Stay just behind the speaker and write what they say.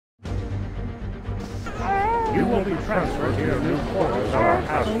You will be transferred to your new quarters on our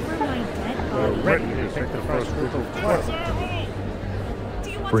house. We're ready to take the first group of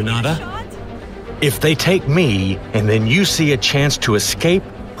 12. Renata, if they take me and then you see a chance to escape,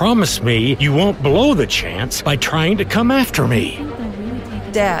 promise me you won't blow the chance by trying to come after me.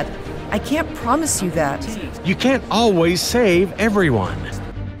 Dad, I can't promise you that. You can't always save everyone.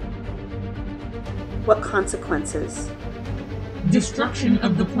 What consequences? Destruction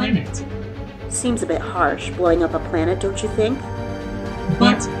of the planet. Seems a bit harsh, blowing up a planet, don't you think?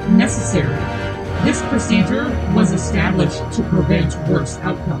 But necessary. This procedure was established to prevent worse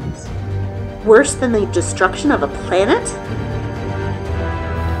outcomes. Worse than the destruction of a planet?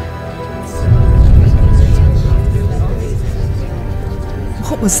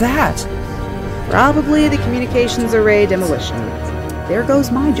 What was that? Probably the communications array demolition. There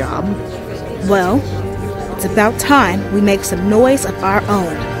goes my job. Well, it's about time we make some noise of our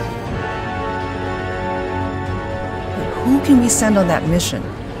own. But who can we send on that mission,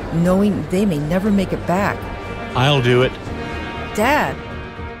 knowing they may never make it back? I'll do it. Dad!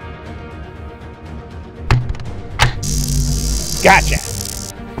 Gotcha!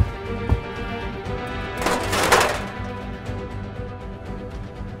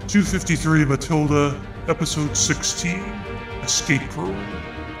 .253 Mathilde, Episode 16, Escape Room.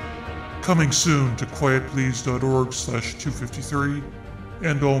 Coming soon to quietplease.org/253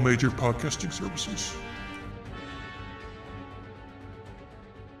 and all major podcasting services.